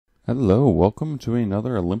Hello, welcome to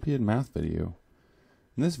another Olympiad math video.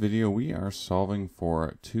 In this video we are solving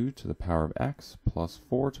for 2 to the power of x plus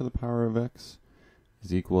 4 to the power of x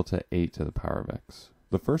is equal to 8 to the power of x.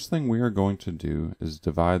 The first thing we are going to do is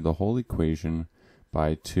divide the whole equation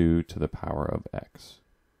by 2 to the power of x.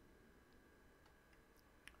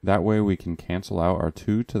 That way we can cancel out our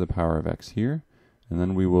 2 to the power of x here, and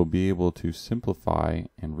then we will be able to simplify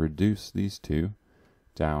and reduce these two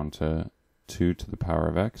down to 2 to the power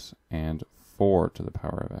of x and 4 to the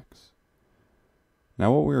power of x.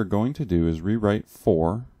 Now what we are going to do is rewrite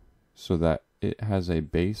 4 so that it has a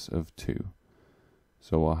base of 2.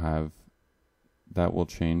 So we'll have, that will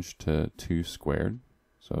change to 2 squared,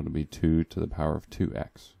 so it'll be 2 to the power of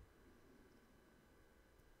 2x.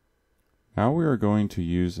 Now we are going to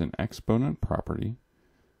use an exponent property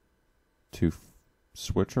to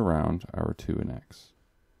switch around our 2 and x.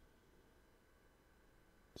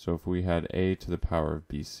 So if we had a to the power of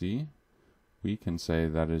bc, we can say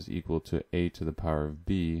that is equal to a to the power of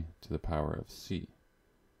b to the power of c.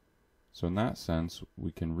 So in that sense,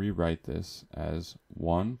 we can rewrite this as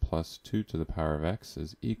 1 plus 2 to the power of x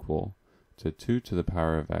is equal to 2 to the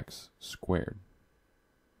power of x squared.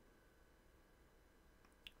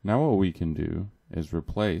 Now what we can do is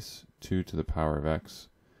replace 2 to the power of x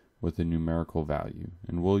with a numerical value,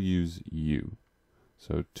 and we'll use u.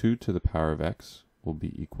 So 2 to the power of x will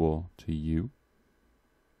be equal to u.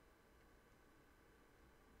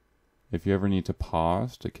 If you ever need to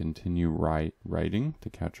pause to continue writing to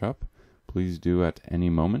catch up, please do at any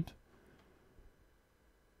moment.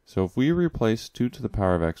 So if we replace 2 to the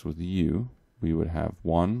power of x with u, we would have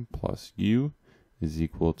 1 plus u is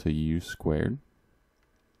equal to u squared.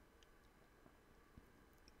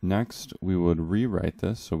 Next, we would rewrite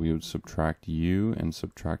this, so we would subtract u and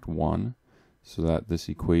subtract 1, so that this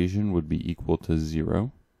equation would be equal to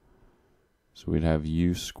 0. So we'd have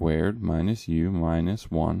u squared minus u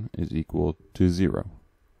minus 1 is equal to 0.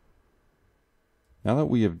 Now that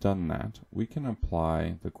we have done that, we can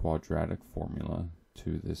apply the quadratic formula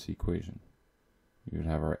to this equation. We would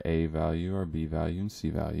have our a value, our b value, and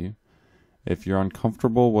c value. If you're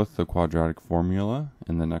uncomfortable with the quadratic formula,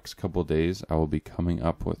 in the next couple days I will be coming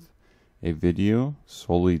up with a video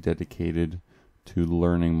solely dedicated to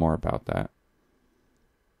learning more about that.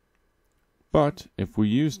 But if we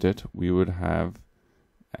used it, we would have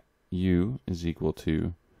u is equal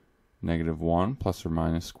to negative 1 plus or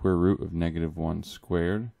minus square root of negative 1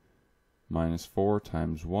 squared minus 4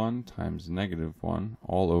 times 1 times negative 1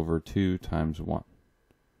 all over 2 times 1.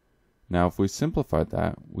 Now if we simplified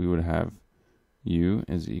that, we would have u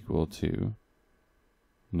is equal to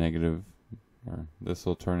negative, or this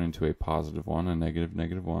will turn into a positive 1, a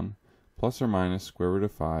negative 1, plus or minus square root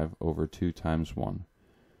of 5 over 2 times 1.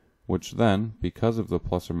 Which then, because of the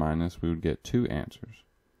plus or minus, we would get two answers.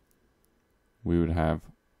 We would have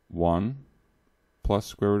 1 plus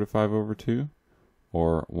square root of 5 over 2,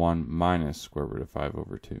 or 1 minus square root of 5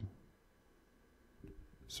 over 2.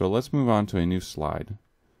 So let's move on to a new slide.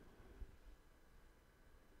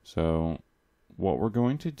 So what we're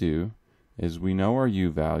going to do is we know our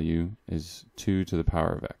u value is 2 to the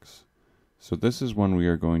power of x. So this is when we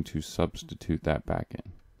are going to substitute that back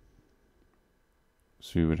in.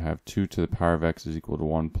 So we would have 2 to the power of x is equal to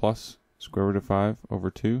 1 plus square root of 5 over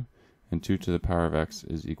 2, and 2 to the power of x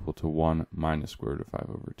is equal to 1 minus square root of 5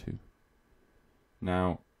 over 2.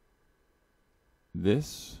 Now,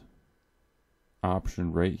 this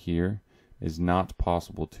option right here is not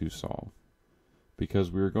possible to solve, because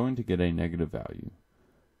we are going to get a negative value.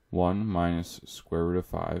 1 minus square root of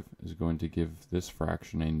 5 is going to give this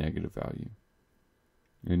fraction a negative value.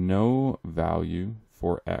 And no value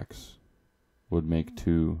for x would make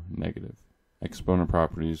 2 negative. Exponent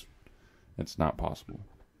properties, it's not possible.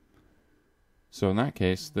 So in that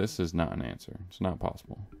case, this is not an answer. It's not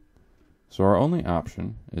possible. So our only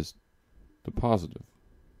option is the positive.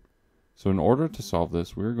 So in order to solve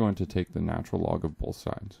this, we're going to take the natural log of both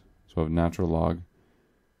sides. So we have natural log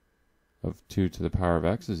of 2 to the power of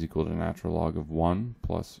x is equal to natural log of 1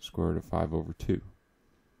 plus square root of 5 over 2.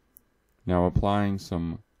 Now applying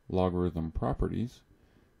some logarithm properties,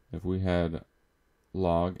 if we had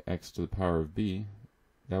log x to the power of b,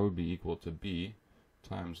 that would be equal to b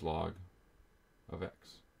times log of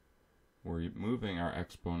x. We're moving our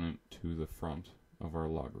exponent to the front of our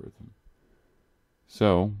logarithm.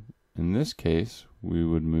 So in this case, we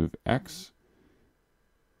would move x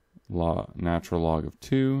natural log of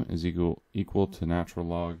 2 is equal to natural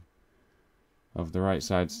log of the right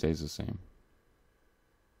side stays the same.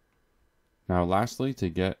 Now lastly, to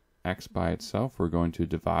get x by itself, we're going to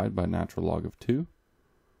divide by natural log of 2.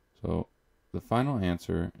 So the final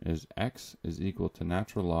answer is x is equal to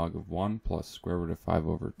natural log of 1 plus square root of 5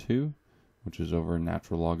 over 2, which is over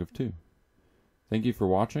natural log of 2. Thank you for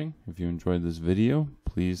watching. If you enjoyed this video,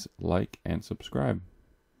 please like and subscribe.